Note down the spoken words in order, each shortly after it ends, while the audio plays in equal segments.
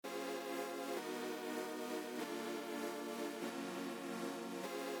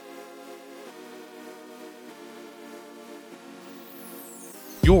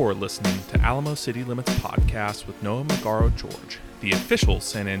You're listening to Alamo City Limits Podcast with Noah Magaro George, the official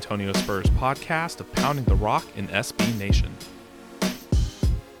San Antonio Spurs podcast of Pounding the Rock in SB Nation.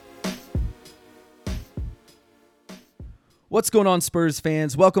 What's going on, Spurs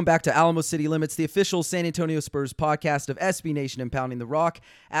fans? Welcome back to Alamo City Limits, the official San Antonio Spurs podcast of SB Nation and Pounding the Rock.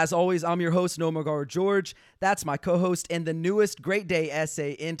 As always, I'm your host, Noah Magaro George. That's my co-host and the newest Great Day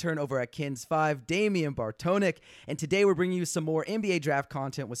essay intern over at Kins 5, Damian Bartonic. And today we're bringing you some more NBA draft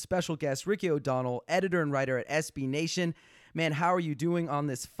content with special guest Ricky O'Donnell, editor and writer at SB Nation. Man, how are you doing on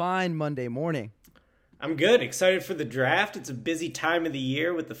this fine Monday morning? I'm good. Excited for the draft. It's a busy time of the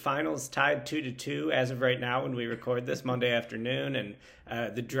year with the finals tied 2-2 as of right now when we record this Monday afternoon. And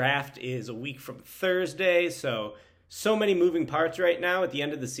the draft is a week from Thursday. So many moving parts right now. At the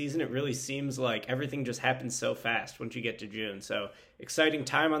end of the season, it really seems like everything just happens so fast once you get to June. So exciting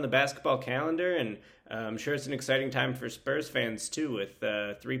time on the basketball calendar. And I'm sure it's an exciting time for Spurs fans too with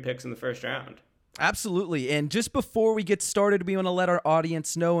 3 picks in the first round. Absolutely. And just before we get started, we want to let our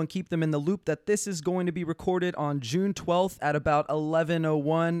audience know and keep them in the loop that this is going to be recorded on June 12th at about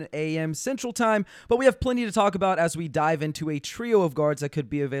 11:01 a.m. Central Time. But we have plenty to talk about as we dive into a trio of guards that could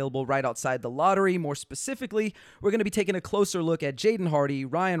be available right outside the lottery. More specifically, we're going to be taking a closer look at Jaden Hardy,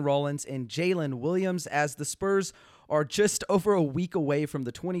 Ryan Rollins, and Jalen Williams as the Spurs are just over a week away from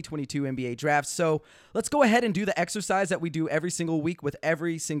the 2022 NBA draft. So let's go ahead and do the exercise that we do every single week with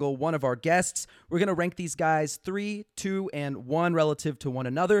every single one of our guests. We're going to rank these guys 3, 2, and 1 relative to one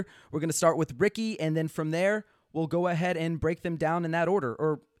another. We're going to start with Ricky, and then from there, we'll go ahead and break them down in that order,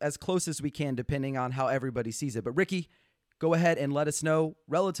 or as close as we can, depending on how everybody sees it. But Ricky, go ahead and let us know,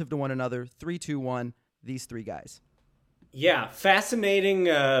 relative to one another, 3, 2, 1, these 3 guys. Yeah, fascinating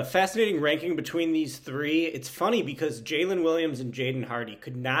ranking between these 3. It's funny because Jalen Williams and Jaden Hardy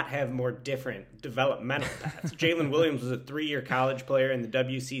could not have more different developmental paths. Jalen Williams was a 3-year college player in the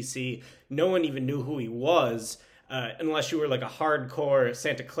WCC. No one even knew who he was unless you were like a hardcore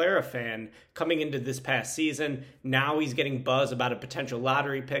Santa Clara fan coming into this past season. Now he's getting buzz about a potential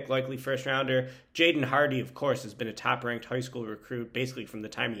lottery pick, likely first rounder. Jaden Hardy, of course, has been a top-ranked high school recruit basically from the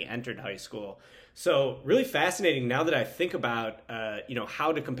time he entered high school. So really fascinating now that I think about,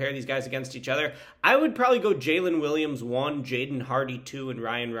 how to compare these guys against each other. I would probably go Jalen Williams 1, Jaden Hardy 2, and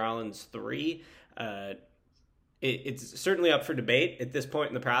Ryan Rollins 3. It's certainly up for debate at this point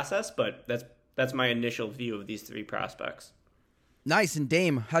in the process, but that's my initial view of these 3 prospects. Nice. And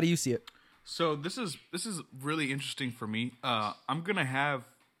Dame, how do you see it? So this is really interesting for me. I'm gonna have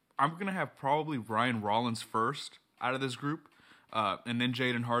probably Ryan Rollins first out of this group. And then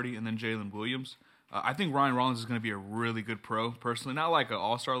Jaden Hardy, and then Jalen Williams. I think Ryan Rollins is going to be a really good pro, personally. Not like an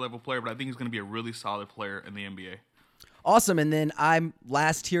all-star level player, but I think he's going to be a really solid player in the NBA. Awesome. And then I'm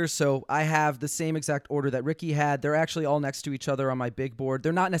last here, so I have the same exact order that Ricky had. They're actually all next to each other on my big board.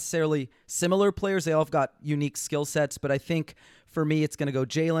 They're not necessarily similar players. They all have got unique skill sets, but I think for me it's going to go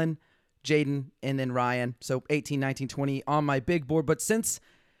Jalen, Jaden, and then Ryan. So 18, 19, 20 on my big board. But since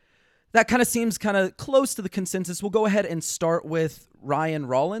that kind of seems kind of close to the consensus, we'll go ahead and start with Ryan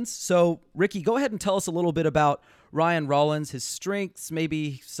Rollins. So, Ricky, go ahead and tell us a little bit about Ryan Rollins, his strengths,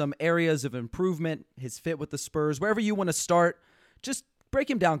 maybe some areas of improvement, his fit with the Spurs. Wherever you want to start, just break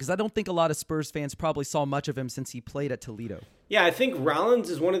him down, because I don't think a lot of Spurs fans probably saw much of him since he played at Toledo. Yeah, I think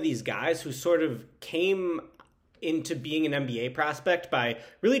Rollins is one of these guys who sort of came into being an NBA prospect by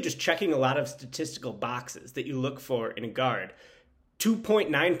really just checking a lot of statistical boxes that you look for in a guard.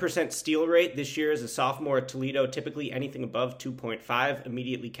 2.9% steal rate this year as a sophomore at Toledo. Typically anything above 2.5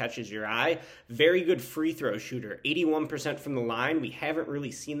 immediately catches your eye. Very good free throw shooter, 81% from the line. We haven't really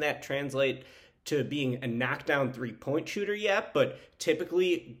seen that translate to being a knockdown 3-point shooter yet, but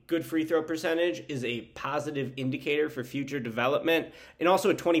typically good free throw percentage is a positive indicator for future development, and also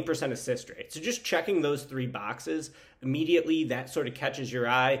a 20% assist rate. So just checking those 3 boxes, immediately that sort of catches your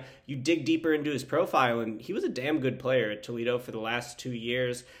eye. You dig deeper into his profile, and he was a damn good player at Toledo for the last 2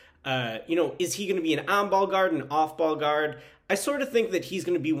 years. Is he going to be an on-ball guard, an off-ball guard? I sort of think that he's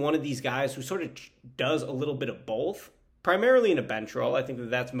going to be one of these guys who sort of does a little bit of both. Primarily in a bench role. I think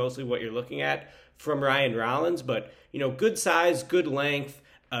that that's mostly what you're looking at from Ryan Rollins, but, good size, good length,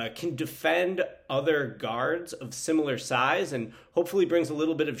 can defend other guards of similar size, and hopefully brings a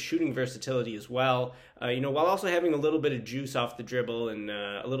little bit of shooting versatility as well, while also having a little bit of juice off the dribble and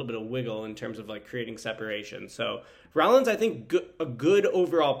a little bit of wiggle in terms of like creating separation. So Rollins, I think, a good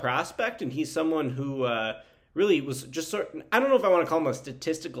overall prospect, and he's someone who really was just I don't know if I want to call him a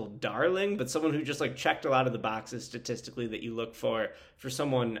statistical darling, but someone who just like checked a lot of the boxes statistically that you look for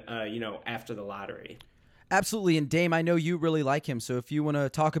someone, after the lottery. Absolutely. And Dame, I know you really like him. So if you want to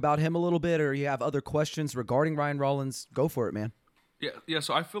talk about him a little bit, or you have other questions regarding Ryan Rollins, go for it, man. Yeah.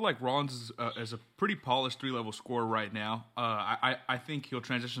 So I feel like Rollins is a pretty polished 3-level scorer right now. I think he'll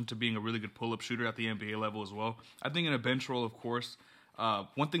transition to being a really good pull-up shooter at the NBA level as well. I think in a bench role, of course,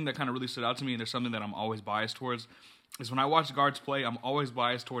 one thing that kind of really stood out to me, and there's something that I'm always biased towards, is when I watch guards play, I'm always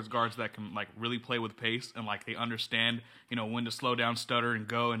biased towards guards that can like really play with pace and like they understand, when to slow down, stutter, and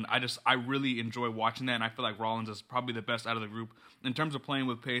go. And I really enjoy watching that, and I feel like Rollins is probably the best out of the group in terms of playing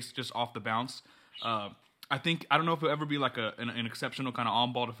with pace, just off the bounce. I don't know if he'll ever be like an exceptional kind of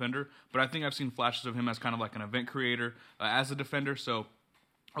on-ball defender, but I think I've seen flashes of him as kind of like an event creator as a defender. So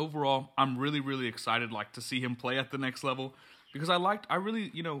overall, I'm really, really excited like to see him play at the next level because I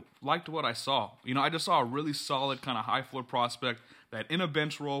really liked what I saw. I just saw a really solid kind of high floor prospect that in a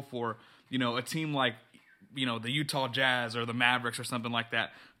bench role for a team like the Utah Jazz or the Mavericks or something like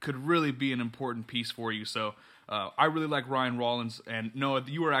that could really be an important piece for you. So. I really like Ryan Rollins, and Noah,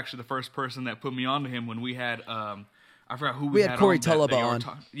 you were actually the first person that put me onto him when we had I forgot who we had Corey on Tulaba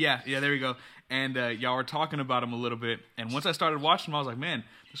on. Yeah, there we go. And y'all were talking about him a little bit, and once I started watching him, I was like, man,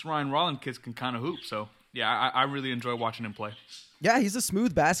 this Ryan Rollins kid can kind of hoop. So yeah, I really enjoy watching him play. Yeah, he's a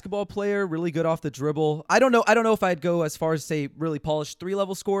smooth basketball player, really good off the dribble. I don't know if I'd go as far as say really polished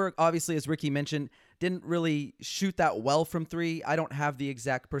 3-level scorer. Obviously, as Ricky mentioned, didn't really shoot that well from 3. I don't have the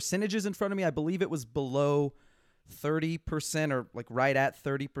exact percentages in front of me. I believe it was below 30% or like right at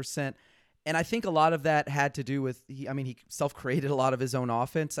 30%. And I think a lot of that had to do with, he self-created a lot of his own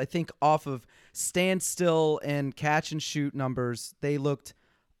offense. I think off of standstill and catch and shoot numbers, they looked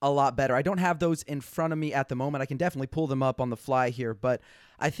a lot better. I don't have those in front of me at the moment. I can definitely pull them up on the fly here, but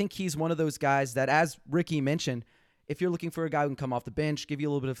I think he's one of those guys that, as Ricky mentioned, if you're looking for a guy who can come off the bench, give you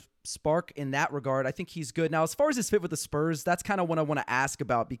a little bit of spark in that regard, I think he's good. Now, as far as his fit with the Spurs, that's kind of what I want to ask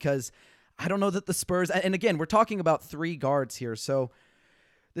about because I don't know that the Spurs, and again, we're talking about 3 guards here, so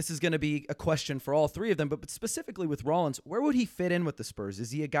this is going to be a question for all 3 of them, but specifically with Rollins, where would he fit in with the Spurs?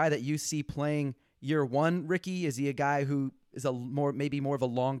 Is he a guy that you see playing year one, Ricky? Is he a guy who is maybe more of a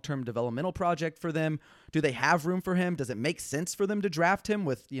long-term developmental project for them? Do they have room for him? Does it make sense for them to draft him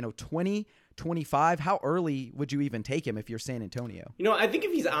with, 20, 25? How early would you even take him if you're San Antonio? I think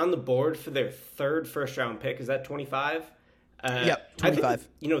if he's on the board for their 3rd first-round pick, is that 25? Yep, 25. I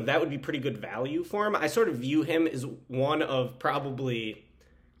think, that would be pretty good value for him. I sort of view him as one of probably,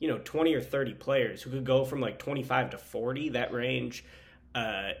 20 or 30 players who could go from like 25 to 40, that range.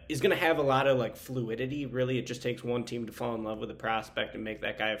 Is going to have a lot of like fluidity. Really, it just takes one team to fall in love with a prospect and make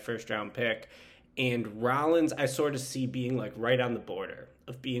that guy a first-round pick. And Rollins, I sort of see being like right on the border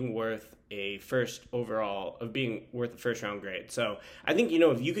of being worth a first-round grade. So I think,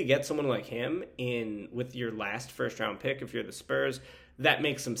 if you could get someone like him in with your last first-round pick, if you're the Spurs, that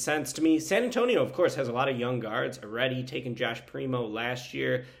makes some sense to me. San Antonio, of course, has a lot of young guards already, taking Josh Primo last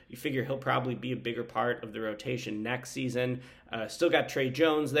year. You figure he'll probably be a bigger part of the rotation next season. Still got Trey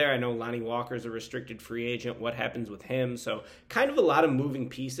Jones there. I know Lonnie Walker's a restricted free agent. What happens with him? So kind of a lot of moving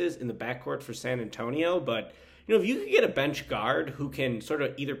pieces in the backcourt for San Antonio. But, if you could get a bench guard who can sort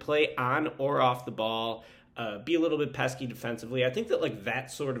of either play on or off the ball, be a little bit pesky defensively, I think that like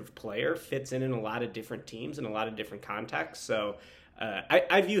that sort of player fits in a lot of different teams in a lot of different contexts. So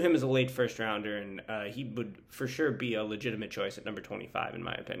I view him as a late first rounder, and he would for sure be a legitimate choice at number 25, in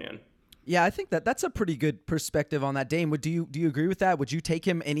my opinion. Yeah, I think that's a pretty good perspective on that. Dame, do you agree with that? Would you take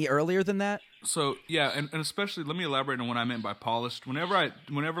him any earlier than that? So yeah, and especially let me elaborate on what I meant by polished.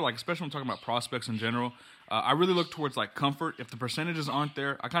 Whenever like especially when I'm talking about prospects in general, I really look towards like comfort. If the percentages aren't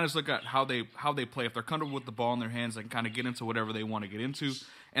there, I kind of just look at how they play. If they're comfortable with the ball in their hands, they can kind of get into whatever they want to get into.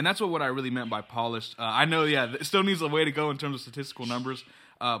 And that's what I really meant by polished. I know, yeah, it still needs a way to go in terms of statistical numbers.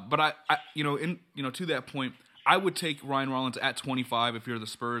 But I to that point, I would take Ryan Rollins at 25 if you're the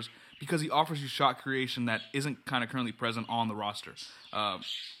Spurs, because he offers you shot creation that isn't kind of currently present on the roster.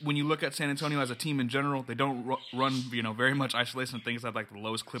 When you look at San Antonio as a team in general, they don't run very much isolation. Things have like the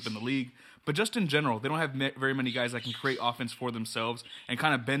lowest clip in the league. But just in general, they don't have very many guys that can create offense for themselves and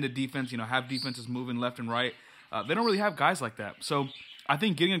kind of bend a defense, have defenses moving left and right. They don't really have guys like that. So I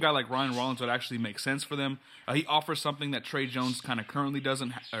think getting a guy like Ryan Rollins would actually make sense for them. He offers something that Trey Jones kind of currently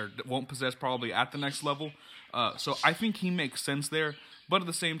doesn't or won't possess probably at the next level. So I think he makes sense there. But at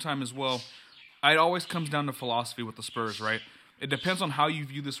the same time as well, it always comes down to philosophy with the Spurs, right? It depends on how you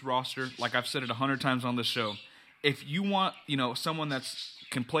view this roster. Like I've said it 100 times on this show. If you want, someone that's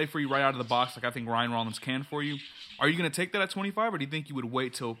can play for you right out of the box, like I think Ryan Rollins can for you, are you going to take that at 25, or do you think you would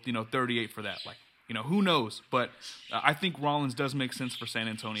wait till 38 for that? Like, who knows? But I think Rollins does make sense for San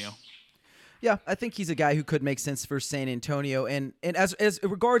Antonio. Yeah, I think he's a guy who could make sense for San Antonio. And as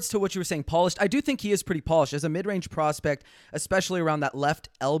regards to what you were saying, polished, I do think he is pretty polished. As a mid-range prospect, especially around that left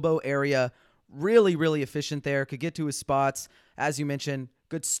elbow area, really, really efficient there, could get to his spots. As you mentioned,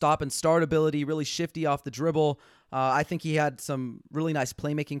 good stop and start ability, really shifty off the dribble. I think he had some really nice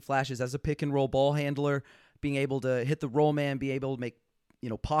playmaking flashes as a pick and roll ball handler, being able to hit the roll man, be able to make,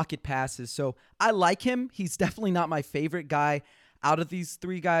 pocket passes. So I like him. He's definitely not my favorite guy out of these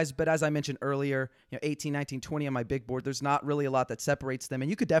three guys, but as I mentioned earlier, 18, 19, 20 on my big board, there's not really a lot that separates them. And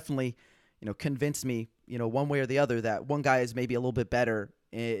you could definitely, convince me, one way or the other that one guy is maybe a little bit better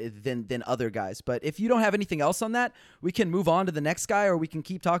than other guys. But if you don't have anything else on that, we can move on to the next guy, or we can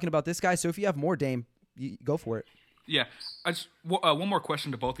keep talking about this guy. So if you have more, Dame, go for it. Yeah. One more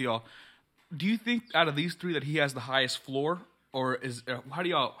question to both of y'all. Do you think out of these three that he has the highest floor? Or how do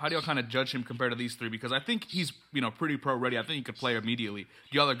y'all kind of judge him compared to these three? Because I think he's pretty pro ready. I think he could play immediately.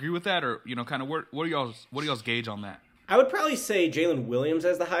 Do y'all agree with that, or kind of what are y'all's gauge on that? I would probably say Jalen Williams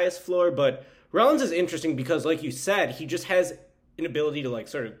has the highest floor, but Rollins is interesting because, like you said, he just has an ability to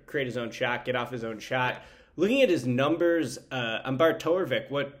sort of create his own shot, get off his own shot. Looking at his numbers on Bart Torvik,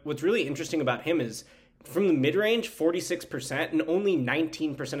 what's really interesting about him is, from the mid-range, 46%, and only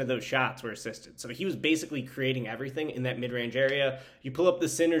 19% of those shots were assisted. So he was basically creating everything in that mid-range area. You pull up the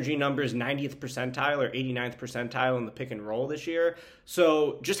synergy numbers, 90th percentile or 89th percentile in the pick and roll this year.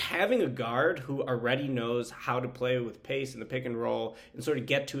 So just having a guard who already knows how to play with pace in the pick and roll and sort of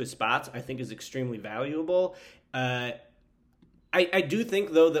get to his spots, I think is extremely valuable. I do think,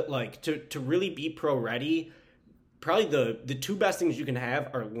 though, that to really be pro-ready, probably the two best things you can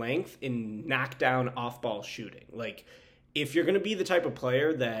have are length and knockdown off-ball shooting. If you're going to be the type of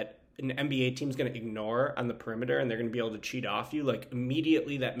player that an NBA team's going to ignore on the perimeter and they're going to be able to cheat off you,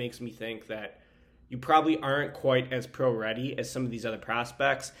 immediately that makes me think that you probably aren't quite as pro-ready as some of these other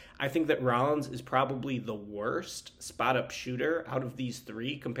prospects. I think that Rollins is probably the worst spot-up shooter out of these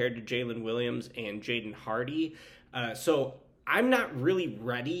three compared to Jalen Williams and Jaden Hardy. So I'm not really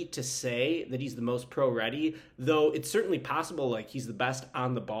ready to say that he's the most pro-ready, though it's certainly possible he's the best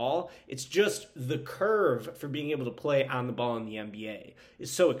on the ball. It's just the curve for being able to play on the ball in the NBA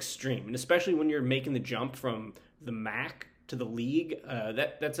is so extreme, and especially when you're making the jump from the MAC to the league,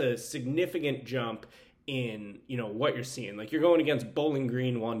 that's a significant jump in what you're seeing. You're going against Bowling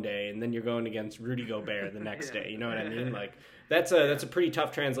Green one day, and then you're going against Rudy Gobert the next day. You know what I mean? That's a pretty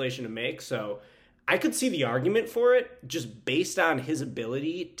tough translation to make. So I could see the argument for it just based on his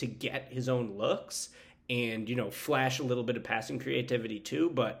ability to get his own looks and, flash a little bit of passing creativity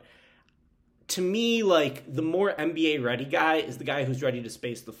too. But to me, the more NBA ready guy is the guy who's ready to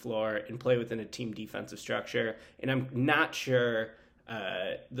space the floor and play within a team defensive structure. And I'm not sure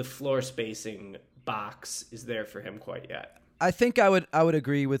the floor spacing box is there for him quite yet. I think I would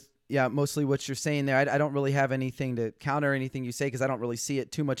agree with mostly what you're saying there. I don't really have anything to counter anything you say because I don't really see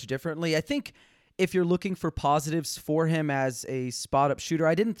it too much differently. I think if you're looking for positives for him as a spot-up shooter,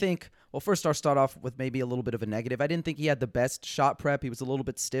 I didn't think, well, first I'll start off with maybe a little bit of a negative. I didn't think he had the best shot prep. He was a little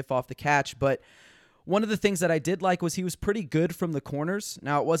bit stiff off the catch, but one of the things that I did like was he was pretty good from the corners.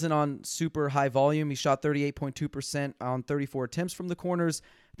 Now, it wasn't on super high volume. He shot 38.2% on 34 attempts from the corners.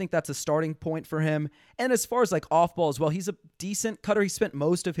 I think that's a starting point for him. And as far as off ball as well, he's a decent cutter. He spent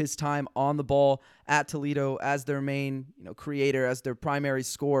most of his time on the ball at Toledo as their main, creator, as their primary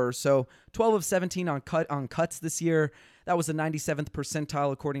scorer. So 12 of 17 on cuts this year. That was the 97th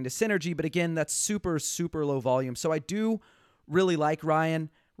percentile according to Synergy. But again, that's super, super low volume. So I do really like Ryan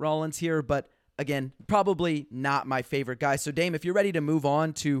Rollins here, but again, probably not my favorite guy. So Dame, if you're ready to move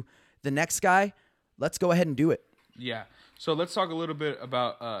on to the next guy, let's go ahead and do it. Yeah. So let's talk a little bit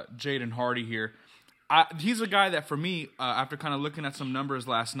about Jaden Hardy here. He's a guy that, for me, after kind of looking at some numbers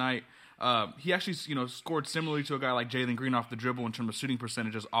last night, he actually scored similarly to a guy like Jalen Green off the dribble in terms of shooting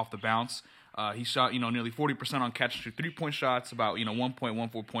percentages off the bounce. He shot nearly 40% on catch to 3-point shots, about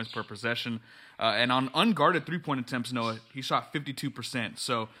 1.14 points per possession, and on unguarded 3-point attempts, Noah, he shot 52%.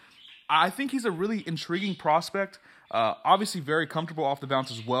 So I think he's a really intriguing prospect. Obviously very comfortable off the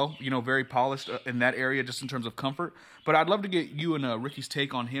bounce as well, very polished in that area just in terms of comfort. But I'd love to get you and Ricky's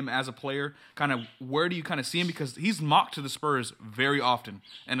take on him as a player. Kind of where do you kind of see him? Because he's mocked to the Spurs very often,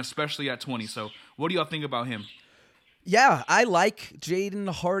 and especially at 20. So what do y'all think about him? Yeah, I like Jaden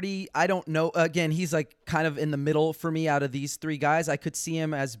Hardy. I don't know. Again, he's kind of in the middle for me out of these three guys. I could see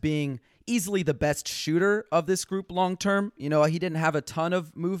him as being easily the best shooter of this group long term. He didn't have a ton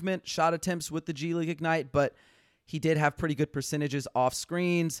of movement shot attempts with the G League Ignite, but he did have pretty good percentages off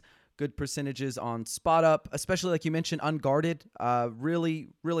screens, good percentages on spot up, especially like you mentioned, unguarded. Really,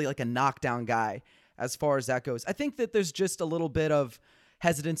 really like a knockdown guy as far as that goes. I think that there's just a little bit of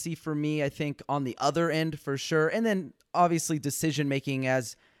hesitancy for me, I think, on the other end for sure. And then obviously decision making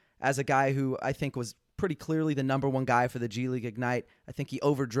as a guy who I think was pretty clearly the number one guy for the G League Ignite. I think he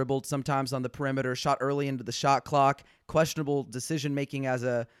over-dribbled sometimes on the perimeter, shot early into the shot clock, questionable decision-making as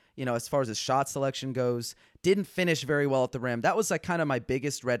far as his shot selection goes, didn't finish very well at the rim. That was like kind of my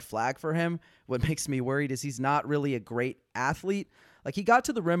biggest red flag for him. What makes me worried is he's not really a great athlete. Like, he got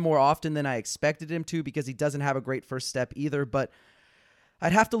to the rim more often than I expected him to because he doesn't have a great first step either, but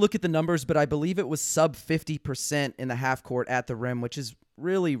I'd have to look at the numbers, but I believe it was sub 50% in the half court at the rim, which is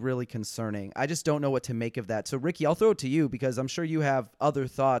really, really concerning. I just don't know what to make of that. So, Ricky, I'll throw it to you because I'm sure you have other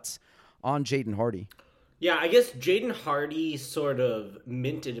thoughts on Jaden Hardy. Yeah, I guess Jaden Hardy sort of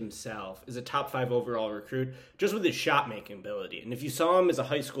minted himself as a top 5 overall recruit just with his shot-making ability. And if you saw him as a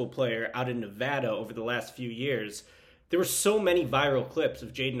high school player out in Nevada over the last few years, there were so many viral clips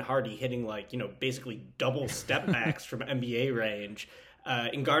of Jaden Hardy hitting basically double step backs from NBA range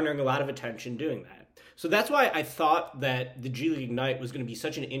and garnering a lot of attention doing that. So that's why I thought that the G League Ignite was going to be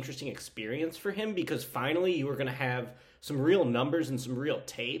such an interesting experience for him, because finally you were going to have some real numbers and some real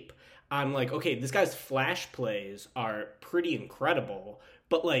tape on okay, this guy's flash plays are pretty incredible,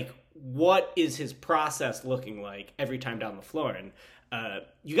 but what is his process looking like every time down the floor? And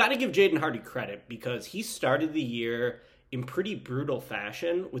you got to give Jaden Hardy credit because he started the year in pretty brutal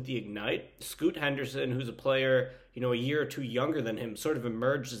fashion with the Ignite. Scoot Henderson, who's a player, a year or two younger than him, sort of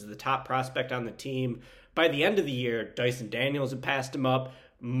emerged as the top prospect on the team. By the end of the year, Dyson Daniels had passed him up.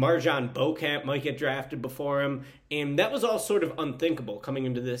 Marjan Beaucamp might get drafted before him. And that was all sort of unthinkable coming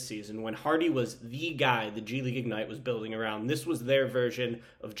into this season when Hardy was the guy the G League Ignite was building around. This was their version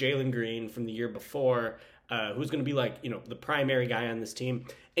of Jalen Green from the year before, who's going to be the primary guy on this team.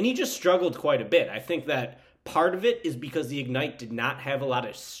 And he just struggled quite a bit. I think that part of it is because the Ignite did not have a lot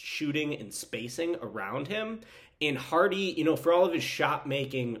of shooting and spacing around him. And Hardy, for all of his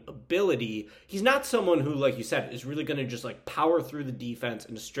shot-making ability, he's not someone who, like you said, is really going to just power through the defense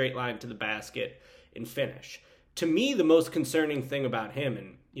in a straight line to the basket and finish. To me, the most concerning thing about him,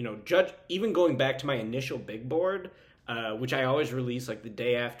 and even going back to my initial big board, which I always release the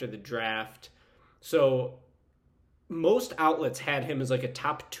day after the draft. So most outlets had him as a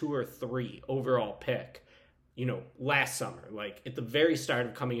top 2 or 3 overall pick. Last summer, at the very start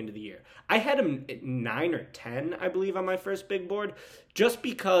of coming into the year. I had him at 9 or 10, I believe, on my first big board, just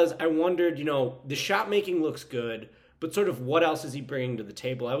because I wondered, the shot making looks good, but sort of what else is he bringing to the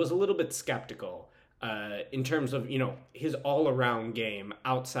table? I was a little bit skeptical in terms of, his all-around game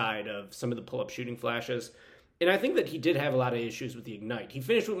outside of some of the pull-up shooting flashes. And I think that he did have a lot of issues with the Ignite. He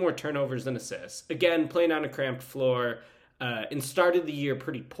finished with more turnovers than assists. Again, playing on a cramped floor, and started the year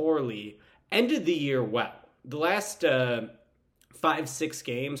pretty poorly, ended the year well. The last 5-6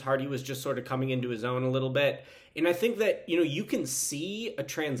 games, Hardy was just sort of coming into his own a little bit. And I think that, you can see a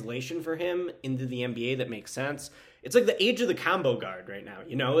translation for him into the NBA that makes sense. It's like the age of the combo guard right now,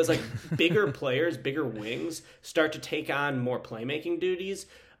 It's bigger players, bigger wings start to take on more playmaking duties.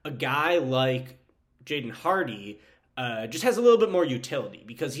 A guy like Jaden Hardy just has a little bit more utility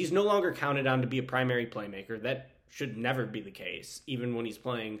because he's no longer counted on to be a primary playmaker. That should never be the case, even when he's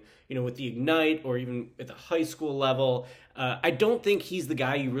playing, with the Ignite or even at the high school level. I don't think he's the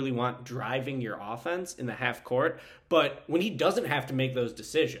guy you really want driving your offense in the half court, but when he doesn't have to make those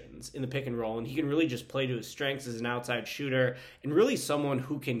decisions in the pick and roll and he can really just play to his strengths as an outside shooter and really someone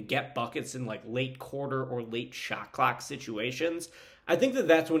who can get buckets in late quarter or late shot clock situations, I think that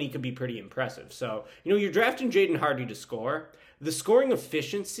that's when he could be pretty impressive. So, you're drafting Jaden Hardy to score. The scoring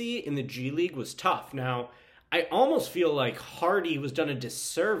efficiency in the G League was tough. Now, I almost feel like Hardy was done a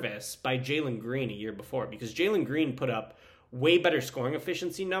disservice by Jalen Green a year before because Jalen Green put up way better scoring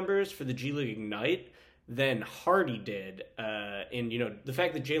efficiency numbers for the G League Ignite than Hardy did. And, the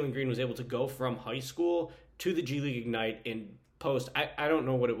fact that Jalen Green was able to go from high school to the G League Ignite and post, I don't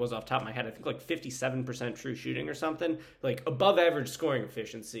know what it was off the top of my head, I think 57% true shooting or something, above average scoring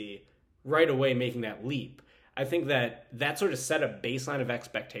efficiency right away making that leap. I think that sort of set a baseline of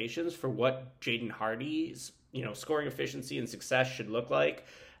expectations for what Jaden Hardy's scoring efficiency and success should look like.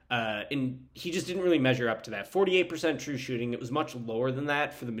 And he just didn't really measure up to that. 48% true shooting. It was much lower than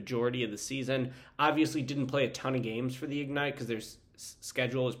that for the majority of the season. Obviously didn't play a ton of games for the Ignite because their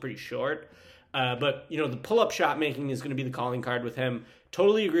schedule is pretty short. But, the pull-up shot making is going to be the calling card with him.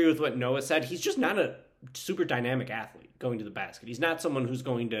 Totally agree with what Noah said. He's just not a super dynamic athlete going to the basket. He's not someone who's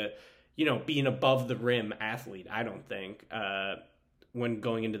going to, be an above-the-rim athlete, I don't think, when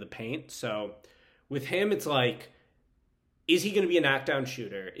going into the paint. So with him, it's is he going to be a knockdown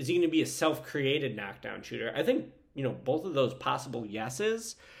shooter? Is he going to be a self-created knockdown shooter? I think, both of those possible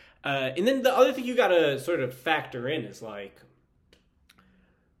yeses. And then the other thing you got to sort of factor in is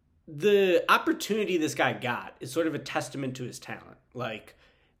the opportunity this guy got is sort of a testament to his talent.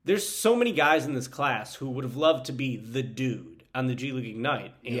 there's so many guys in this class who would have loved to be the dude on the G League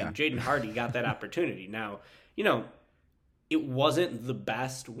Ignite, and Jaden Hardy got that opportunity. Now, it wasn't the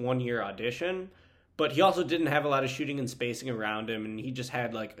best one-year audition, but he also didn't have a lot of shooting and spacing around him, and he just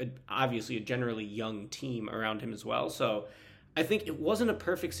had obviously a generally young team around him as well. So I think it wasn't a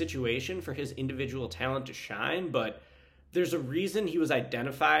perfect situation for his individual talent to shine, but there's a reason he was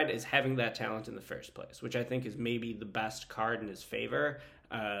identified as having that talent in the first place, which I think is maybe the best card in his favor,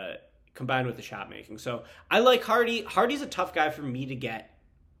 combined with the shot making. So I like Hardy. Hardy's a tough guy for me to get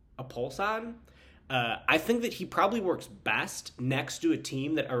a pulse on. I think that he probably works best next to a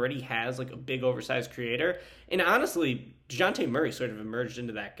team that already has a big oversized creator. And honestly, DeJounte Murray sort of emerged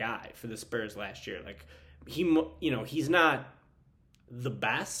into that guy for the Spurs last year. He's not the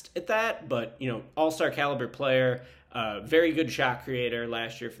best at that, but all-star caliber player, very good shot creator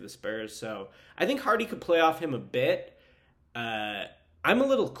last year for the Spurs. So I think Hardy could play off him a bit. I'm a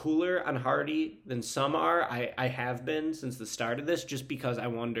little cooler on Hardy than some are. I have been since the start of this, just because I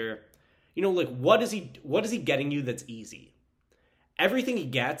wonder, what is he getting you that's easy? Everything he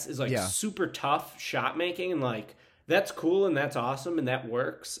gets is super tough shot making, and that's cool and that's awesome and that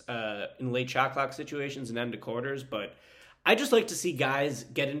works in late shot clock situations and end of quarters. But I just like to see guys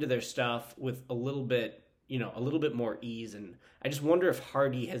get into their stuff with a little bit more ease, and I just wonder if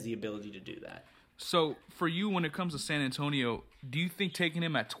Hardy has the ability to do that. So for you, when it comes to San Antonio, do you think taking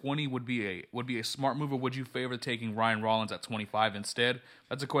him at 20 would be a smart move, or would you favor taking Ryan Rollins at 25 instead?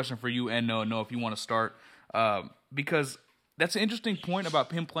 That's a question for you and Noah, if you want to start, because that's an interesting point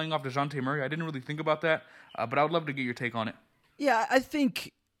about him playing off DeJounte Murray. I didn't really think about that, but I would love to get your take on it. Yeah, I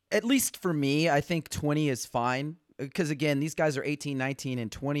think, at least for me, I think 20 is fine, because again, these guys are 18, 19,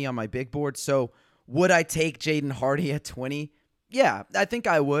 and 20 on my big board. So would I take Jaden Hardy at 20? Yeah, I think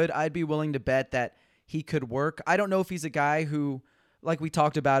I would. I'd be willing to bet that he could work. I don't know if he's a guy who, like we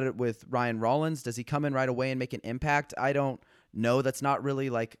talked about it with Ryan Rollins, does he come in right away and make an impact? I don't know. That's not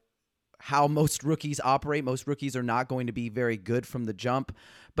really how most rookies operate. Most rookies are not going to be very good from the jump.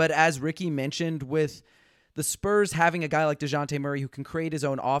 But as Ricky mentioned, with the Spurs having a guy like DeJounte Murray who can create his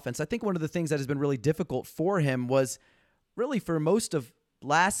own offense, I think one of the things that has been really difficult for him was really for most of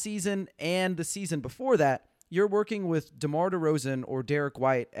last season and the season before that, you're working with DeMar DeRozan or Derek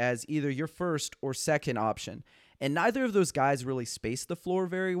White as either your first or second option. And neither of those guys really space the floor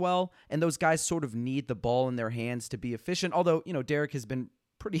very well. And those guys sort of need the ball in their hands to be efficient. Although, Derek has been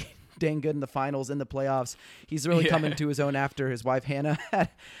pretty dang good in the finals, in the playoffs. He's really coming to his own after his wife Hannah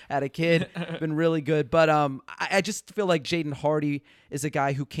had a kid. Been really good. But I just feel like Jaden Hardy is a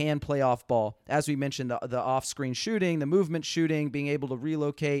guy who can play off ball. As we mentioned, the off-screen shooting, the movement shooting, being able to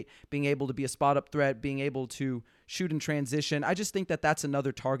relocate, being able to be a spot-up threat, being able to shoot in transition. I just think that that's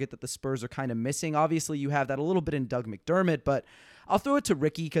another target that the Spurs are kind of missing. Obviously, you have that a little bit in Doug McDermott, but I'll throw it to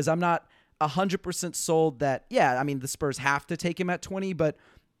Ricky because I'm not 100% sold that, the Spurs have to take him at 20, but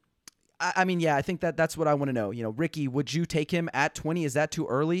I think that's what I want to know. Ricky, would you take him at 20? Is that too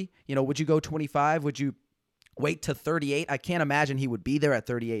early? Would you go 25? Would you wait to 38? I can't imagine he would be there at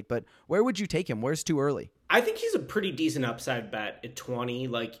 38, but where would you take him? Where's too early? I think he's a pretty decent upside bet at 20.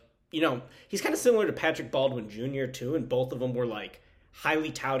 He's kind of similar to Patrick Baldwin Jr. too, and both of them were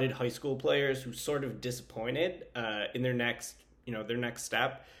highly touted high school players who sort of disappointed in their next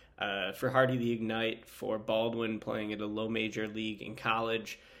step. For Hardy, the Ignite, for Baldwin playing at a low major league in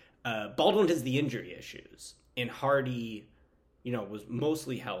college. Baldwin has the injury issues, and Hardy, was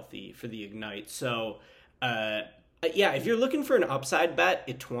mostly healthy for the Ignite. So, if you're looking for an upside bet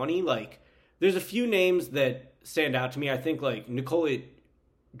at 20, there's a few names that stand out to me. I think Nikola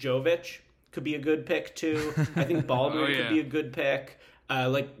Jovic could be a good pick too. I think Baldwin could be a good pick.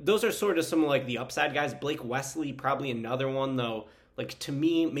 Those are sort of some of the upside guys. Blake Wesley, probably another one though. To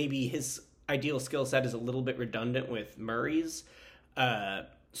me, maybe his ideal skill set is a little bit redundant with Murray's.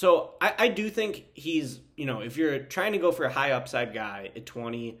 So I do think he's, if you're trying to go for a high upside guy at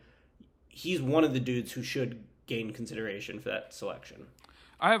 20, he's one of the dudes who should gain consideration for that selection.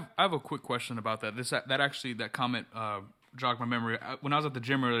 I have a quick question about that. That comment jogged my memory. When I was at the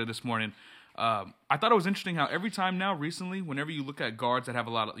gym earlier this morning, I thought it was interesting how every time now recently, whenever you look at guards that have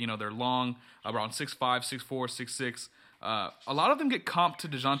a lot of, they're long, around 6'5", 6'4", 6'6", a lot of them get comped to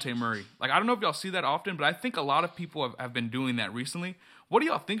DeJounte Murray. I don't know if y'all see that often, but I think a lot of people have been doing that recently. What do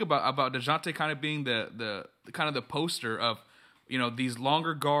y'all think about DeJounte kind of being the kind of the poster of, these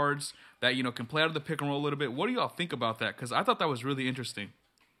longer guards that, can play out of the pick and roll a little bit? What do y'all think about that? Because I thought that was really interesting.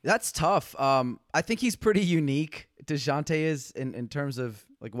 That's tough. I think he's pretty unique. DeJounte is in terms of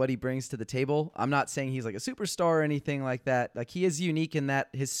what he brings to the table. I'm not saying he's a superstar or anything like that. He is unique in that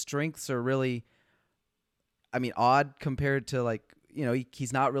his strengths are really, odd compared to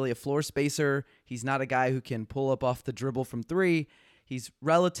he's not really a floor spacer. He's not a guy who can pull up off the dribble from three. He's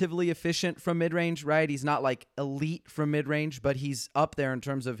relatively efficient from mid-range, right? He's not like elite from mid-range, but he's up there in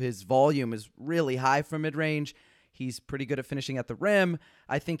terms of his volume is really high from mid-range. He's pretty good at finishing at the rim.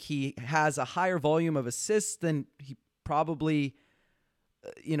 I think he has a higher volume of assists than he probably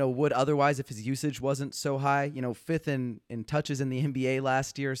would otherwise if his usage wasn't so high. Fifth in touches in the NBA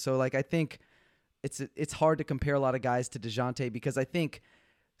last year. So like I think it's hard to compare a lot of guys to DeJounte, because I think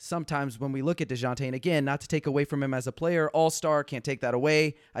sometimes when we look at DeJounte, and again, not to take away from him as a player, all-star, can't take that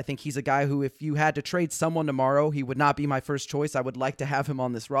away. I think he's a guy who, if you had to trade someone tomorrow, he would not be my first choice. I would like to have him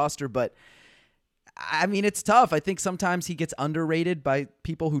on this roster, but I mean, it's tough. I think sometimes he gets underrated by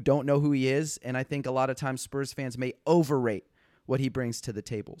people who don't know who he is, and I think a lot of times Spurs fans may overrate what he brings to the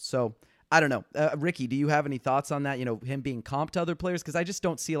table. So I don't know. Ricky, do you have any thoughts on that? Him being comped to other players? Because I just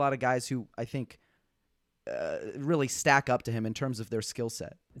don't see a lot of guys who I think really stack up to him in terms of their skill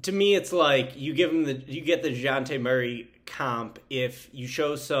set. To me, it's like you get the DeJounte Murray comp if you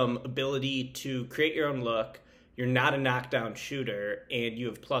show some ability to create your own look, you're not a knockdown shooter, and you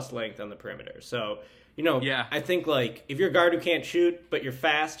have plus length on the perimeter. So, I think like if you're a guard who can't shoot, but you're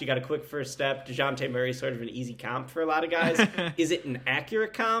fast, you got a quick first step, DeJounte Murray's sort of an easy comp for a lot of guys. Is it an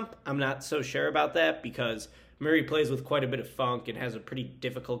accurate comp? I'm not so sure about that, because Murray plays with quite a bit of funk and has a pretty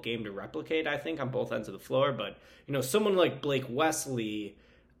difficult game to replicate, I think, on both ends of the floor. But, someone like Blake Wesley,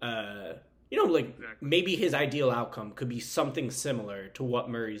 maybe his ideal outcome could be something similar to what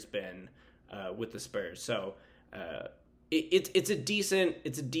Murray's been with the Spurs. So it's a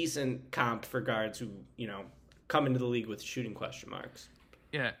decent comp for guards who, come into the league with shooting question marks.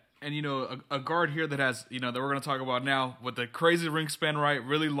 Yeah. And, a guard here that has, that we're going to talk about now with the crazy wingspan, right?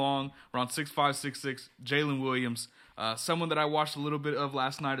 Really long, around 6'5", 6'6", Jalen Williams. Someone that I watched a little bit of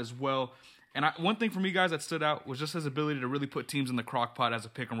last night as well. And one thing for me, guys, that stood out was just his ability to really put teams in the crock pot as a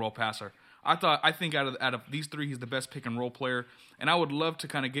pick-and-roll passer. I think out of these three, he's the best pick-and-roll player. And I would love to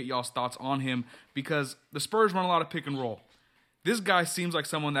kind of get y'all's thoughts on him, because the Spurs run a lot of pick-and-roll. This guy seems like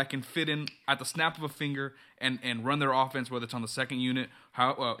someone that can fit in at the snap of a finger and run their offense, whether it's on the second unit,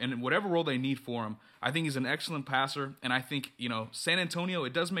 and whatever role they need for him. I think he's an excellent passer, and I think, San Antonio,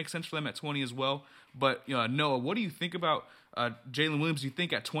 it does make sense for them at 20 as well. But, Noah, what do you think about Jalen Williams? Do you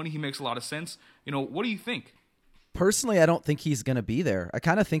think at 20 he makes a lot of sense? What do you think? Personally, I don't think he's going to be there. I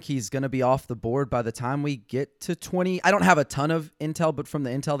kind of think he's going to be off the board by the time we get to 20. I don't have a ton of intel, but from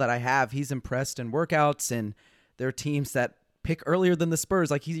the intel that I have, he's impressed in workouts, and there are teams that pick earlier than the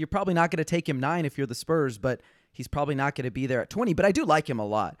Spurs. Like you're probably not going to take him 9 if you're the Spurs, but he's probably not going to be there at 20. But I do like him a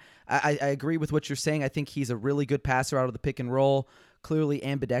lot. I agree with what you're saying. I think he's a really good passer out of the pick and roll, clearly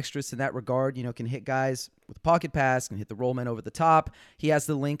ambidextrous in that regard. Can hit guys with a pocket pass, can hit the roll man over the top. He has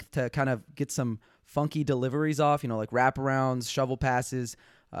the length to kind of get some funky deliveries off, like wraparounds, shovel passes,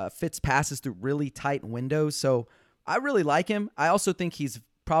 fits passes through really tight windows. So I really like him. I also think he's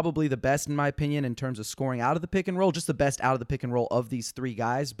probably the best, in my opinion, in terms of scoring out of the pick and roll, just the best out of the pick and roll of these three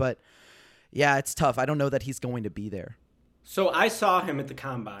guys. But yeah, it's tough. I don't know that he's going to be there. So I saw him at the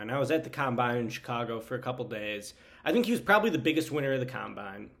Combine. I was at the Combine in Chicago for a couple days. I think he was probably the biggest winner of the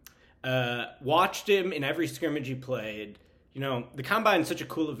Combine. Watched him in every scrimmage he played. The Combine is such a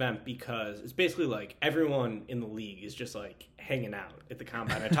cool event because it's basically like everyone in the league is just like hanging out at the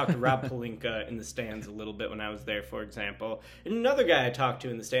Combine. I talked to Rob Pelinka in the stands a little bit when I was there, for example. And another guy I talked to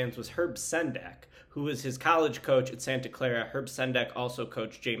in the stands was Herb Sendek, who was his college coach at Santa Clara. Herb Sendek also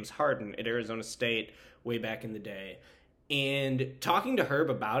coached James Harden at Arizona State way back in the day. And talking to Herb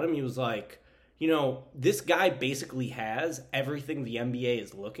about him, he was like, this guy basically has everything the NBA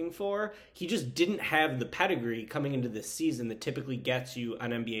is looking for. He just didn't have the pedigree coming into this season that typically gets you on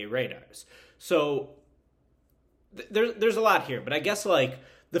NBA radars. So there's a lot here, but I guess like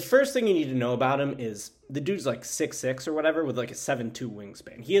the first thing you need to know about him is the dude's like 6'6" or whatever with like a 7'2"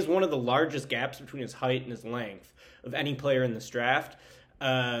 wingspan. He has one of the largest gaps between his height and his length of any player in this draft.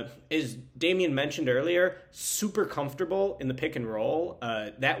 As Damian mentioned earlier, super comfortable in the pick and roll.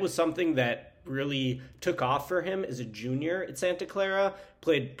 That was something that really took off for him as a junior at Santa Clara,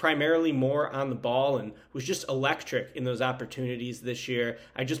 played primarily more on the ball and was just electric in those opportunities this year.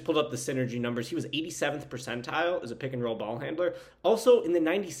 I just pulled up the synergy numbers. He was 87th percentile as a pick and roll ball handler, also in the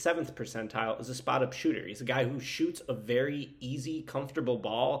 97th percentile as a spot up shooter. He's a guy who shoots a very easy, comfortable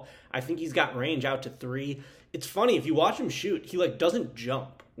ball. I think he's got range out to 3. It's funny, if you watch him shoot, he like doesn't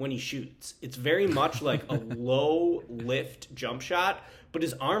jump when he shoots. It's very much like a low lift jump shot, but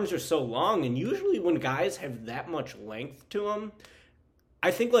his arms are so long, and usually when guys have that much length to them,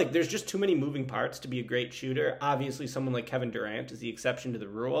 I think like there's just too many moving parts to be a great shooter. Obviously, someone like Kevin Durant is the exception to the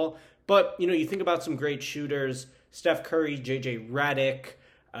rule, but you think about some great shooters Steph Curry, JJ Redick,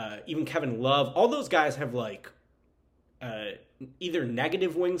 even Kevin Love. All those guys have like either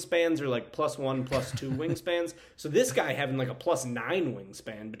negative wingspans or like +1, +2 wingspans. So this guy having like a +9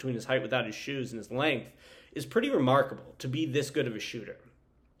 wingspan between his height without his shoes and his length is pretty remarkable to be this good of a shooter.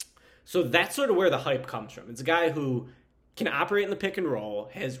 So that's sort of where the hype comes from. It's a guy who can operate in the pick and roll,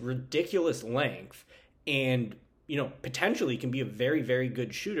 has ridiculous length, and potentially can be a very, very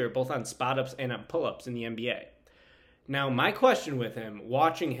good shooter, both on spot ups and on pull ups in the NBA. Now, my question with him,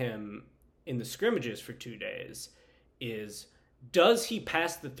 watching him in the scrimmages for 2 days, is does he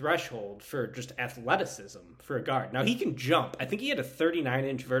pass the threshold for just athleticism for a guard? Now, he can jump. I think he had a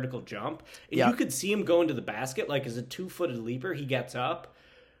 39-inch vertical jump, and you could see him go into the basket like as a 2-footed leaper. He gets up.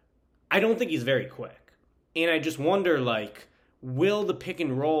 I don't think he's very quick. And I just wonder, like, will the pick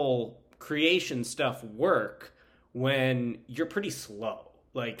and roll creation stuff work when you're pretty slow?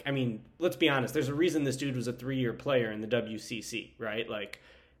 Like, I mean, let's be honest. There's a reason this dude was a 3-year player in the WCC, right? Like,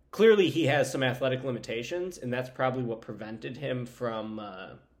 clearly he has some athletic limitations, and that's probably what prevented him from,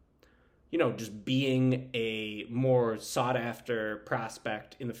 just being a more sought-after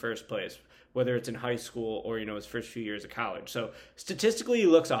prospect in the first place, whether it's in high school or, his first few years of college. So statistically, he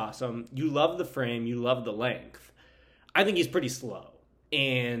looks awesome. You love the frame. You love the length. I think he's pretty slow.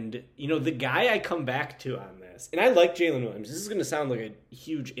 And, the guy I come back to on this, and I like Jalen Williams. This is going to sound like a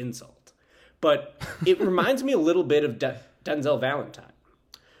huge insult, but it reminds me a little bit of Denzel Valentine,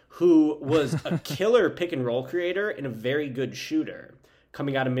 who was a killer pick and roll creator and a very good shooter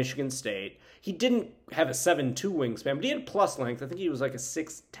coming out of Michigan State. He didn't have a 7'2" wingspan, but he had a plus length. I think he was like a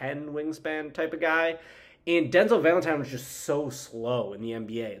 6'10" wingspan type of guy. And Denzel Valentine was just so slow in the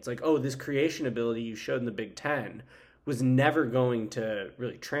NBA. It's like, this creation ability you showed in the Big Ten was never going to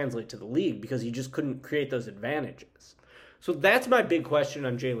really translate to the league because he just couldn't create those advantages. So that's my big question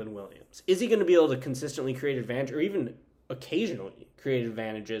on Jalen Williams. Is he going to be able to consistently create advantage or even occasionally create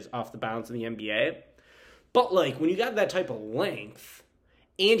advantages off the bounce in the NBA? But like when you got that type of length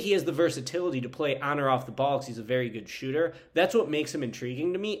and he has the versatility to play on or off the ball because he's a very good shooter, that's what makes him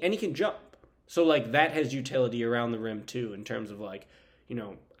intriguing to me. And he can jump. So like that has utility around the rim too in terms of like,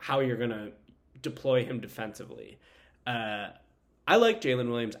 how you're going to deploy him defensively. I like Jalen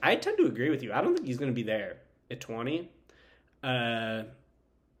Williams. I tend to agree with you. I don't think he's going to be there at 20.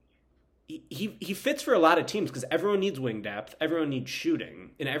 He fits for a lot of teams because everyone needs wing depth, everyone needs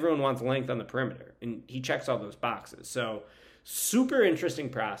shooting, and everyone wants length on the perimeter. And he checks all those boxes. So super interesting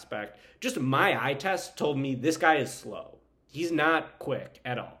prospect. Just my eye test told me this guy is slow. He's not quick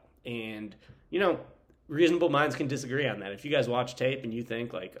at all. And, reasonable minds can disagree on that. If you guys watch tape and you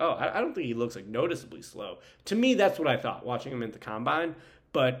think like, I don't think he looks like noticeably slow. To me, that's what I thought watching him at the combine.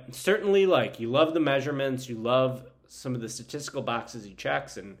 But certainly, like, you love the measurements, you love some of the statistical boxes he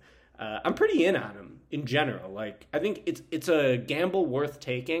checks, and I'm pretty in on him in general. Like, I think it's a gamble worth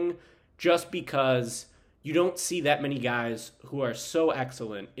taking just because you don't see that many guys who are so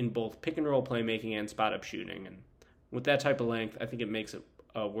excellent in both pick and roll playmaking and spot up shooting. And with that type of length, I think it makes it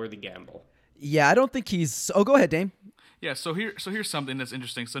a worthy gamble. Yeah, I don't think he's... Oh, go ahead, Dame. Yeah, so here's something that's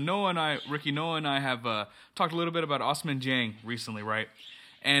interesting. So Noah and I have talked a little bit about Ousmane Dieng recently, right?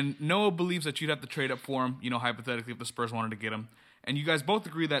 And Noah believes that you'd have to trade up for him, hypothetically, if the Spurs wanted to get him. And you guys both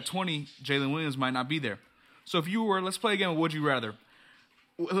agree that 20, Jalen Williams might not be there. So if you were, let's play again with Would You Rather.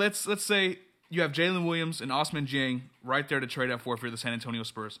 Let's say you have Jalen Williams and Ousmane Dieng right there to trade up for if you're the San Antonio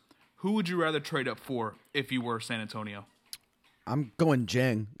Spurs. Who would you rather trade up for if you were San Antonio? I'm going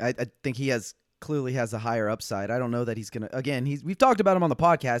Dieng. I think he clearly has a higher upside. I don't know that he's going to... Again, we've talked about him on the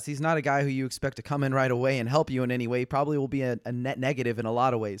podcast. He's not a guy who you expect to come in right away and help you in any way. He probably will be a net negative in a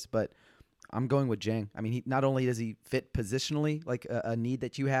lot of ways, but I'm going with Dieng. I mean, not only does he fit positionally, like a need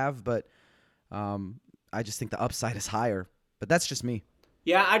that you have, but I just think the upside is higher. But that's just me.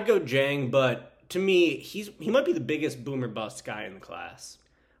 Yeah, I'd go Dieng, but to me, he might be the biggest boomer bust guy in the class.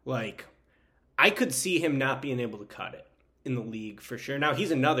 Like, I could see him not being able to cut it in the league for sure. Now, he's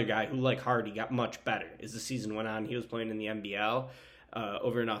another guy who, like Hardy, got much better as the season went on. He was playing in the NBL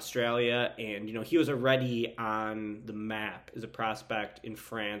over in Australia, and, he was already on the map as a prospect in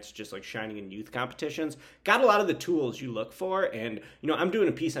France, just like shining in youth competitions. Got a lot of the tools you look for, and, I'm doing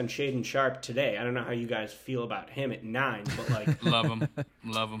a piece on Shaedon Sharpe today. I don't know how you guys feel about him at 9, but, like...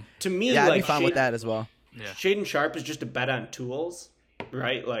 Love him. To me, yeah, like... I'd be fine with that as well. Yeah. Shaedon Sharpe is just a bet on tools,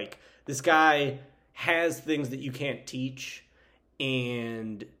 right? Like, this guy has things that you can't teach,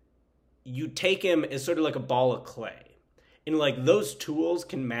 and you take him as sort of like a ball of clay. And, like, those tools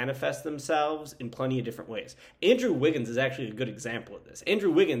can manifest themselves in plenty of different ways. Andrew Wiggins is actually a good example of this.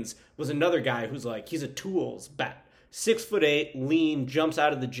 Andrew Wiggins was another guy who's like, he's a tools bet. 6'8", lean, jumps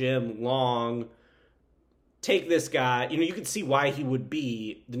out of the gym, long, take this guy, you could see why he would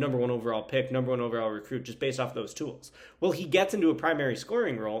be the number 1 overall pick, number 1 overall recruit, just based off those tools. Well, he gets into a primary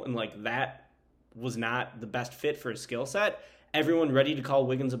scoring role, and like that was not the best fit for his skill set. Everyone ready to call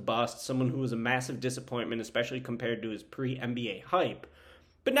Wiggins a bust, someone who was a massive disappointment, especially compared to his pre-NBA hype.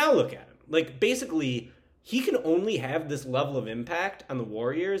 But now look at him. Like, basically, he can only have this level of impact on the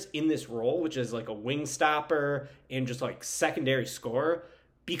Warriors in this role, which is like a wing stopper and just like secondary scorer,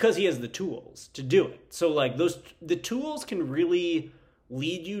 because he has the tools to do it. So like the tools can really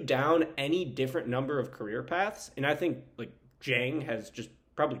lead you down any different number of career paths. And I think like Jang has just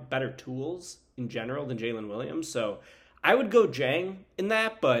probably better tools in general than Jalen Williams. So I would go Jang in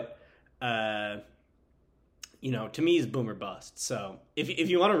that, but to me he's boom or bust. So if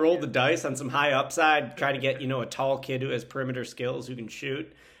you want to roll the dice on some high upside, try to get, a tall kid who has perimeter skills, who can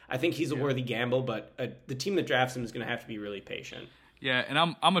shoot, I think he's a worthy gamble, but the team that drafts him is going to have to be really patient. Yeah,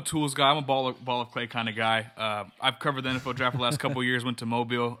 and I'm a tools guy. I'm a ball of clay kind of guy. I've covered the NFL draft the last couple of years. Went to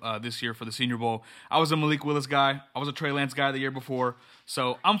Mobile this year for the Senior Bowl. I was a Malik Willis guy. I was a Trey Lance guy the year before.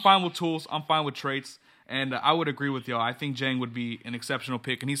 So I'm fine with tools. I'm fine with traits. And I would agree with y'all. I think Jang would be an exceptional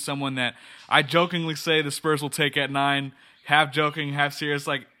pick. And he's someone that I jokingly say the Spurs will take at 9. Half joking, half serious.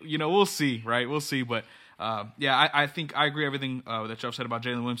 Like, we'll see, right? We'll see. But I think I agree everything that Jeff said about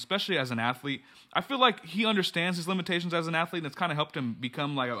Jalen Williams, especially as an athlete. I feel like he understands his limitations as an athlete, and it's kind of helped him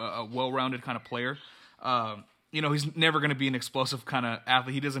become like a well-rounded kind of player. He's never going to be an explosive kind of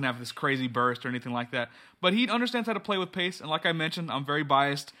athlete. He doesn't have this crazy burst or anything like that. But he understands how to play with pace, and like I mentioned, I'm very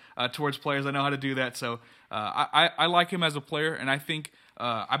biased towards players. I know how to do that, so I like him as a player, and I think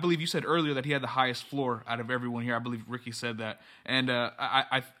I believe you said earlier that he had the highest floor out of everyone here. I believe Ricky said that, and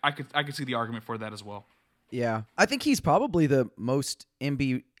I could see the argument for that as well. Yeah, I think he's probably the most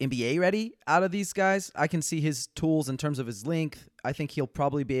NBA ready out of these guys. I can see his tools in terms of his length. I think he'll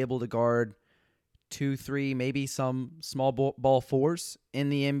probably be able to guard 2, 3, maybe some small ball fours in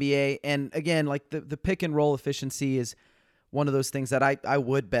the NBA. And again, like the pick and roll efficiency is one of those things that I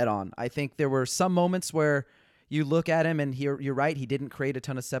would bet on. I think there were some moments where you look at him and you're right, he didn't create a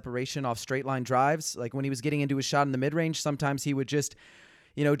ton of separation off straight line drives. Like when he was getting into a shot in the mid-range, sometimes he would just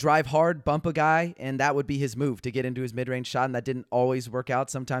drive hard, bump a guy, and that would be his move to get into his mid-range shot, and that didn't always work out.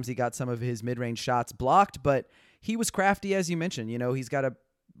 Sometimes he got some of his mid-range shots blocked, but he was crafty, as you mentioned. He's got a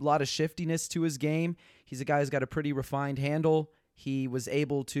lot of shiftiness to his game. He's a guy who's got a pretty refined handle. He was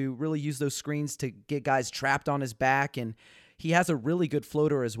able to really use those screens to get guys trapped on his back, and he has a really good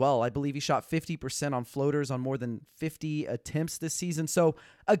floater as well. I believe he shot 50% on floaters on more than 50 attempts this season. So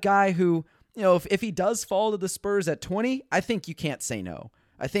a guy who, if he does fall to the Spurs at 20, I think you can't say no.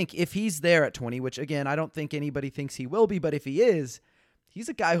 I think if he's there at 20, which again, I don't think anybody thinks he will be, but if he is, he's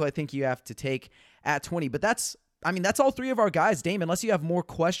a guy who I think you have to take at 20. But that's all 3 of our guys. Dame, unless you have more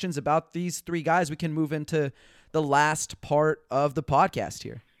questions about these 3 guys, we can move into the last part of the podcast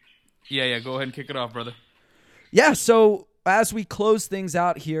here. Yeah, go ahead and kick it off, brother. Yeah, so as we close things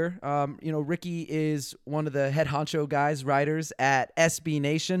out here, Ricky is one of the head honcho guys, writers at SB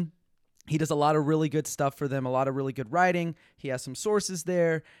Nation. He does a lot of really good stuff for them, a lot of really good writing. He has some sources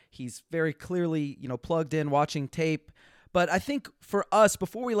there. He's very clearly, plugged in, watching tape. But I think for us,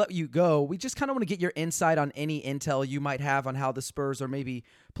 before we let you go, we just kind of want to get your insight on any intel you might have on how the Spurs are maybe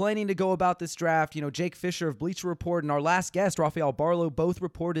planning to go about this draft. Jake Fisher of Bleacher Report and our last guest, Rafael Barlow, both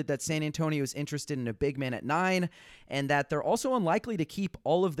reported that San Antonio is interested in a big man at 9 and that they're also unlikely to keep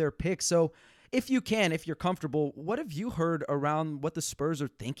all of their picks. So if you're comfortable, what have you heard around what the Spurs are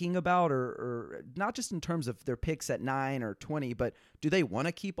thinking about, or not just in terms of their picks at 9 or 20, but do they want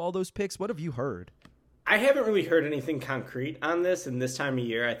to keep all those picks? What have you heard? I haven't really heard anything concrete on this, and this time of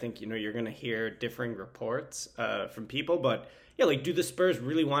year, I think, you're going to hear differing reports from people, but yeah, like, do the Spurs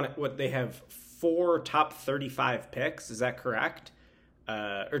really want it? What, they have 4 top 35 picks, is that correct?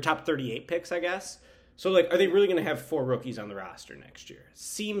 Or top 38 picks, I guess. So, like, are they really going to have 4 rookies on the roster next year?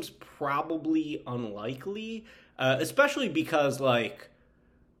 Seems probably unlikely, especially because, like,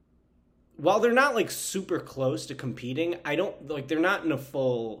 while they're not, like, super close to competing, they're not in a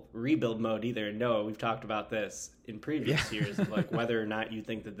full rebuild mode either. No, we've talked about this in previous years, like, whether or not you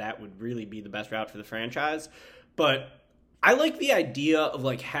think that would really be the best route for the franchise. But I like the idea of,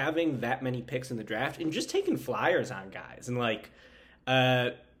 like, having that many picks in the draft and just taking flyers on guys. And, like,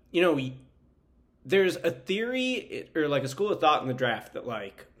 there's a theory or like a school of thought in the draft that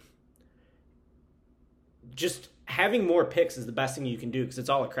like just having more picks is the best thing you can do because it's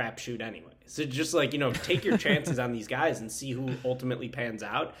all a crapshoot anyway. So just like, take your chances on these guys and see who ultimately pans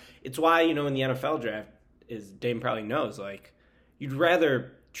out. It's why, in the NFL draft, as Dame probably knows, like you'd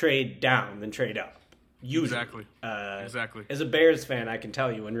rather trade down than trade up. Usually. Exactly. As a Bears fan, I can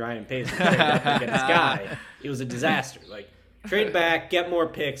tell you when Ryan Pace traded up to get his guy, it was a disaster. Like, trade back, get more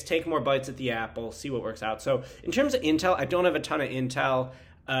picks, take more bites at the apple, see what works out. So in terms of intel, I don't have a ton of intel.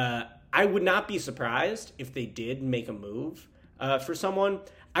 I would not be surprised if they did make a move for someone.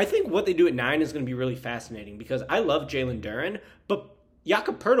 I think what they do at 9 is going to be really fascinating because I love Jalen Duren, but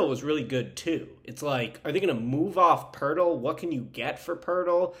Jakob Poeltl was really good too. It's like, are they going to move off Poeltl? What can you get for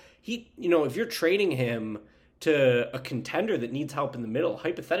Poeltl? If you're trading him to a contender that needs help in the middle,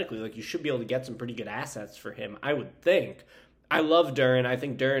 hypothetically, like you should be able to get some pretty good assets for him, I would think. I love Duren. I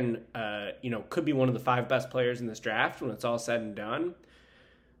think Duren, could be one of the 5 best players in this draft when it's all said and done.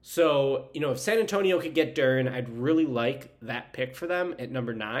 So, if San Antonio could get Duren, I'd really like that pick for them at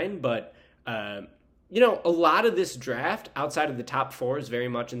number 9. But, a lot of this draft outside of the top 4 is very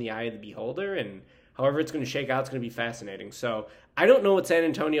much in the eye of the beholder. And however it's going to shake out, it's going to be fascinating. So I don't know what San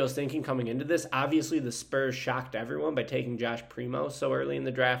Antonio's thinking coming into this. Obviously, the Spurs shocked everyone by taking Josh Primo so early in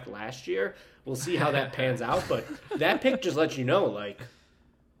the draft last year. We'll see how that pans out. But that pick just lets you know, like,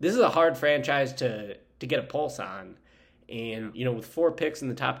 this is a hard franchise to get a pulse on. And, with 4 picks in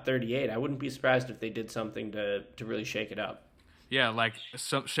the top 38, I wouldn't be surprised if they did something to really shake it up. Yeah, like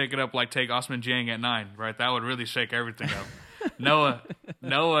shake it up, like take Osman Dieng at 9, right? That would really shake everything up.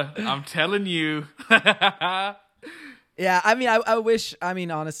 Noah, I'm telling you. Yeah, I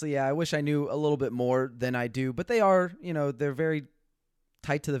mean, honestly, I wish I knew a little bit more than I do. But they are, they're very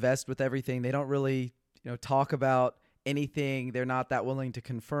tight to the vest with everything. They don't really, talk about anything. They're not that willing to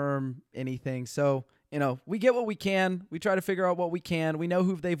confirm anything. So, we get what we can. We try to figure out what we can. We know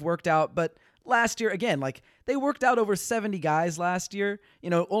who they've worked out. But last year, again, like they worked out over 70 guys last year.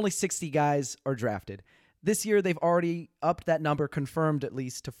 Only 60 guys are drafted. This year, they've already upped that number, confirmed at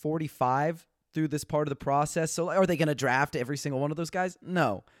least, to 45 through this part of the process. So are they going to draft every single one of those guys?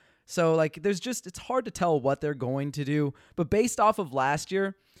 No. So it's hard to tell what they're going to do. But based off of last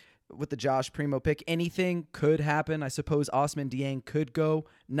year, with the Josh Primo pick, anything could happen. I suppose Osman Dieng could go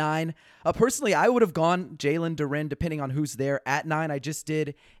 9. Personally, I would have gone Jalen Duren depending on who's there at 9. I just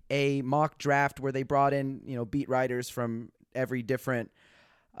did a mock draft where they brought in, beat writers from every different,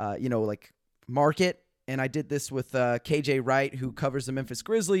 market. And I did this with KJ Wright, who covers the Memphis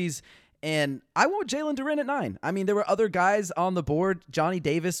Grizzlies. And I went Jalen Duren at 9. I mean, there were other guys on the board. Johnny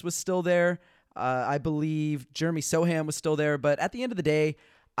Davis was still there. I believe Jeremy Sohan was still there. But at the end of the day,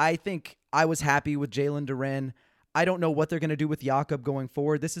 I think I was happy with Jalen Duren. I don't know what they're going to do with Jakob going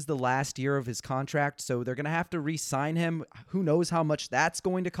forward. This is the last year of his contract, so they're going to have to re-sign him. Who knows how much that's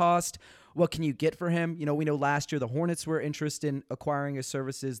going to cost? What can you get for him? We know last year the Hornets were interested in acquiring his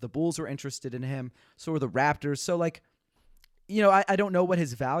services. The Bulls were interested in him. So were the Raptors. So, I don't know what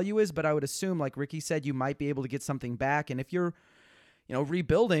his value is, but I would assume, like Ricky said, you might be able to get something back. And if you're,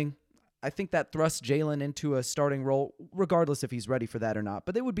 rebuilding, I think that thrusts Jalen into a starting role, regardless if he's ready for that or not.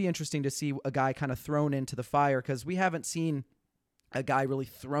 But it would be interesting to see a guy kind of thrown into the fire because we haven't seen a guy really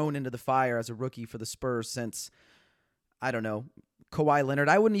thrown into the fire as a rookie for the Spurs since, I don't know, Kawhi Leonard.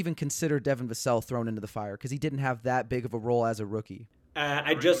 I wouldn't even consider Devin Vassell thrown into the fire because he didn't have that big of a role as a rookie.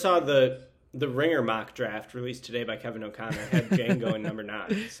 I just saw the Ringer mock draft released today by Kevin O'Connor had Jane going number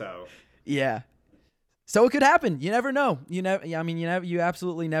 9. So yeah. So it could happen. You never know. You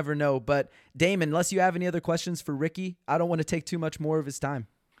absolutely never know. But Damon, unless you have any other questions for Ricky, I don't want to take too much more of his time.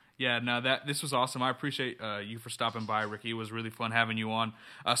 Yeah, no, this was awesome. I appreciate you for stopping by, Ricky. It was really fun having you on,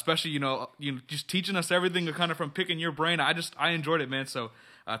 especially just teaching us everything kind of from picking your brain. I enjoyed it, man. So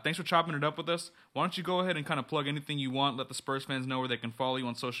thanks for chopping it up with us. Why don't you go ahead and kind of plug anything you want? Let the Spurs fans know where they can follow you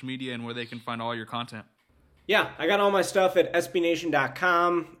on social media and where they can find all your content. Yeah, I got all my stuff at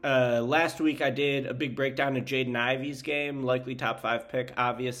SBNation.com. Last week I did a big breakdown of Jaden Ivey's game, likely top 5 pick,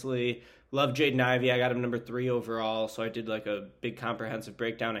 obviously. Love Jaden Ivey. I got him number 3 overall, so I did a big comprehensive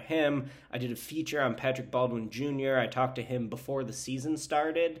breakdown of him. I did a feature on Patrick Baldwin Jr. I talked to him before the season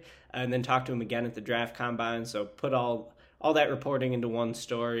started, and then talked to him again at the draft combine, so put all that reporting into one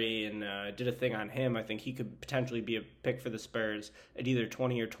story and did a thing on him. I think he could potentially be a pick for the Spurs at either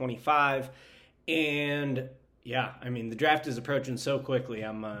 20 or 25. And yeah, I mean, the draft is approaching so quickly.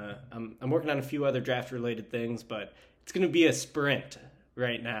 I'm working on a few other draft related things, but it's going to be a sprint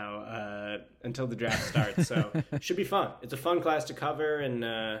right now until the draft starts. So it should be fun. It's a fun class to cover, and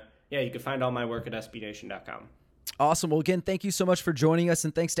you can find all my work at SBNation.com. Awesome. Well, again, thank you so much for joining us,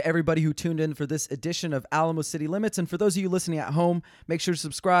 and thanks to everybody who tuned in for this edition of Alamo City Limits. And for those of you listening at home, make sure to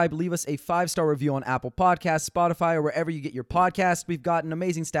subscribe, leave us a 5-star review on Apple Podcasts, Spotify, or wherever you get your podcasts. We've got an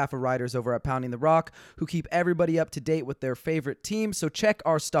amazing staff of writers over at Pounding the Rock who keep everybody up to date with their favorite team, so check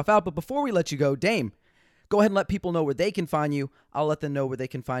our stuff out. But before we let you go, Dame, go ahead and let people know where they can find you. I'll let them know where they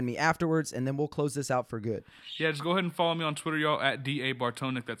can find me afterwards, and then we'll close this out for good. Yeah, just go ahead and follow me on Twitter, y'all, at DA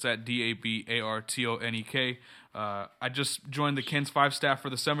Bartonek. That's at DABARTONEK. I just joined the Ken's 5 staff for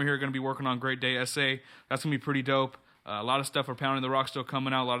the summer here. Going to be working on Great Day SA. That's going to be pretty dope. A lot of stuff for Pounding the Rock still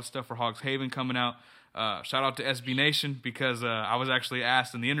coming out. A lot of stuff for Hogs Haven coming out. Shout out to SB Nation because I was actually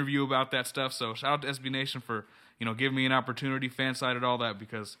asked in the interview about that stuff. So shout out to SB Nation for giving me an opportunity, fan-sided, all that,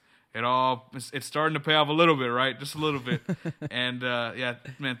 because it's starting to pay off a little bit, right? Just a little bit. And yeah,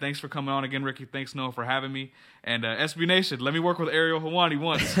 man, thanks for coming on again, Ricky. Thanks, Noah, for having me. And SB Nation, let me work with Ariel Helwani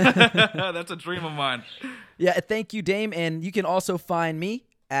once. That's a dream of mine. Yeah, thank you, Dame. And you can also find me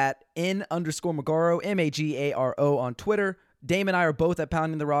at @N_Magaro, MAGARO on Twitter. Dame and I are both at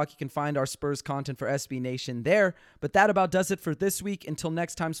Pounding the Rock. You can find our Spurs content for SB Nation there. But that about does it for this week. Until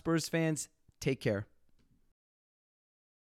next time, Spurs fans, take care.